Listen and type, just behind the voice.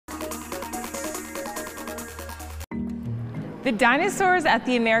The dinosaurs at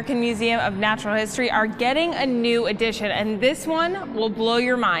the American Museum of Natural History are getting a new edition, and this one will blow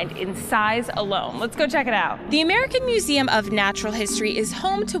your mind in size alone. Let's go check it out. The American Museum of Natural History is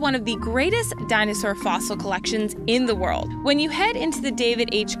home to one of the greatest dinosaur fossil collections in the world. When you head into the David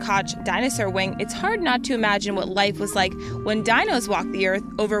H. Koch Dinosaur Wing, it's hard not to imagine what life was like when dinos walked the earth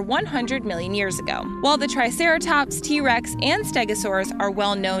over 100 million years ago. While the Triceratops, T-Rex, and Stegosaurus are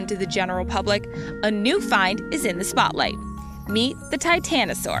well known to the general public, a new find is in the spotlight. Meet the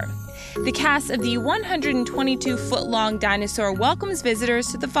Titanosaur. The cast of the 122-foot-long dinosaur welcomes visitors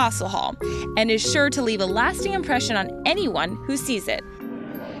to the fossil hall and is sure to leave a lasting impression on anyone who sees it.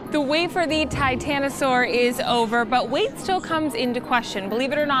 The wait for the Titanosaur is over, but weight still comes into question.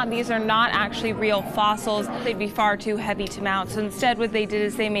 Believe it or not, these are not actually real fossils. They'd be far too heavy to mount. So instead what they did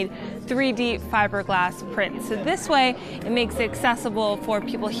is they made 3D fiberglass prints. So this way it makes it accessible for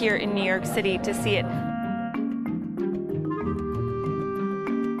people here in New York City to see it.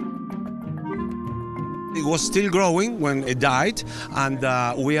 It was still growing when it died, and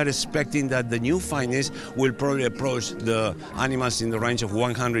we are expecting that the new findings will probably approach the animals in the range of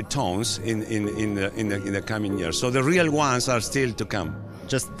 100 tons in the coming years. So the real ones are still to come.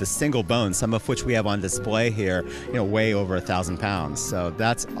 Just the single bones, some of which we have on display here, weigh over 1,000 pounds. So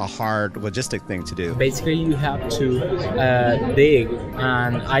that's a hard logistic thing to do. Basically, you have to dig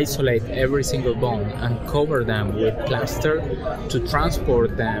and isolate every single bone and cover them with plaster to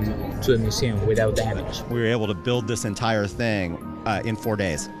transport them to the museum without damage. We were able to build this entire thing in 4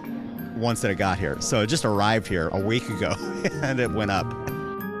 days once that it got here. So it just arrived here a week ago and it went up.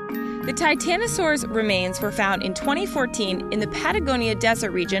 The Titanosaur's remains were found in 2014 in the Patagonia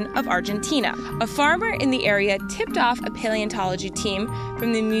desert region of Argentina. A farmer in the area tipped off a paleontology team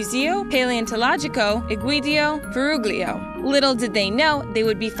from the Museo Paleontologico Egidio Firuglio. Little did they know they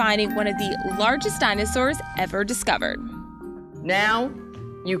would be finding one of the largest dinosaurs ever discovered. Now,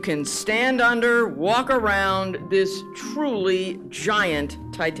 you can stand under, walk around this truly giant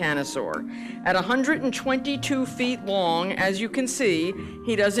Titanosaur. At 122 feet long, as you can see,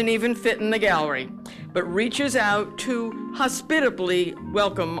 he doesn't even fit in the gallery, but reaches out to hospitably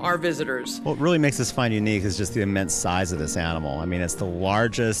welcome our visitors. What really makes this find unique is just the immense size of this animal. I mean, it's the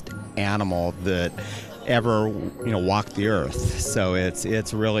largest animal that ever walked the earth, so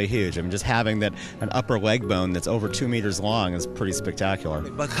it's really huge. I mean, just having that an upper leg bone that's over 2 meters long is pretty spectacular.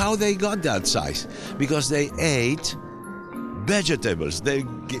 But how they got that size? Because they ate vegetables, they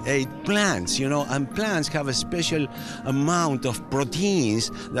ate plants, and plants have a special amount of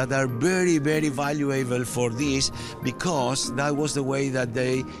proteins that are very, very valuable for this, because that was the way that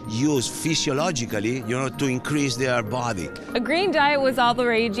they used physiologically, to increase their body. A green diet was all the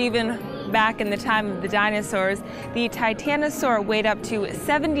rage even back in the time of the dinosaurs. The Titanosaur weighed up to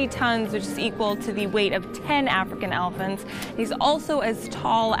 70 tons, which is equal to the weight of 10 African elephants. He's also as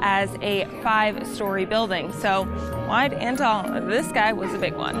tall as a 5-story building, so wide and tall. This guy was a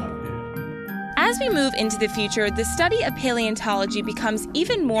big one. As we move into the future, the study of paleontology becomes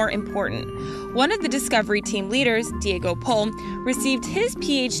even more important. One of the Discovery Team leaders, Diego Pol, received his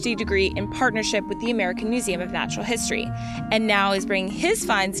PhD degree in partnership with the American Museum of Natural History, and now is bringing his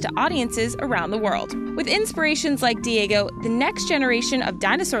finds to audiences around the world. With inspirations like Diego, the next generation of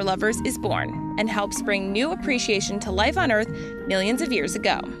dinosaur lovers is born and helps bring new appreciation to life on Earth millions of years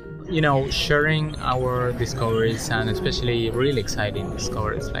ago. Sharing our discoveries, and especially really exciting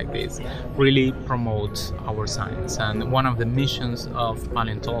discoveries like this, really promotes our science. And one of the missions of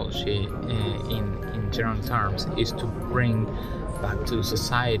paleontology in general terms is to bring back to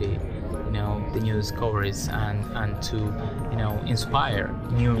society the new discoveries and to inspire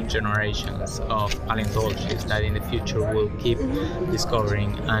new generations of paleontologists that in the future will keep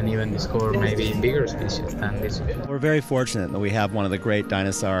discovering and even discover maybe bigger species than this. We're very fortunate that we have one of the great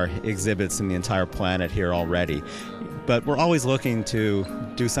dinosaur exhibits in the entire planet here already. But we're always looking to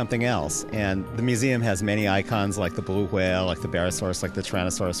do something else, and the museum has many icons like the blue whale, like the Barosaurus, like the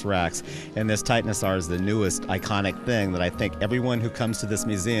Tyrannosaurus rex, and this Titanosaur is the newest iconic thing that I think everyone who comes to this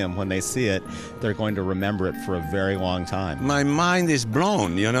museum, when they see it, they're going to remember it for a very long time. My mind is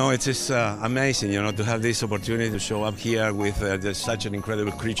blown, it's just amazing, to have this opportunity to show up here with such an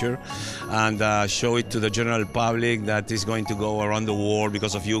incredible creature and show it to the general public that is going to go around the world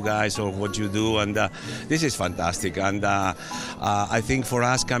because of you guys or what you do, and this is fantastic. And I think for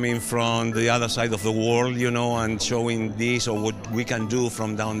us, coming from the other side of the world, and showing this or what we can do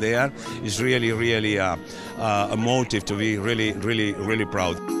from down there is really, really a motive to be really, really, really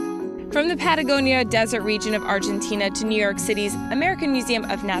proud. From the Patagonia desert region of Argentina to New York City's American Museum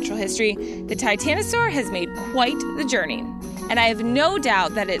of Natural History, the Titanosaur has made quite the journey. And I have no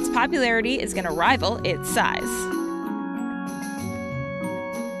doubt that its popularity is going to rival its size.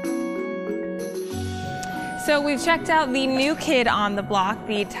 So we've checked out the new kid on the block,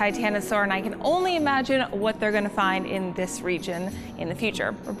 the Titanosaur, and I can only imagine what they're going to find in this region in the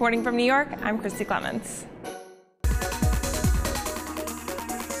future. Reporting from New York, I'm Christy Clements.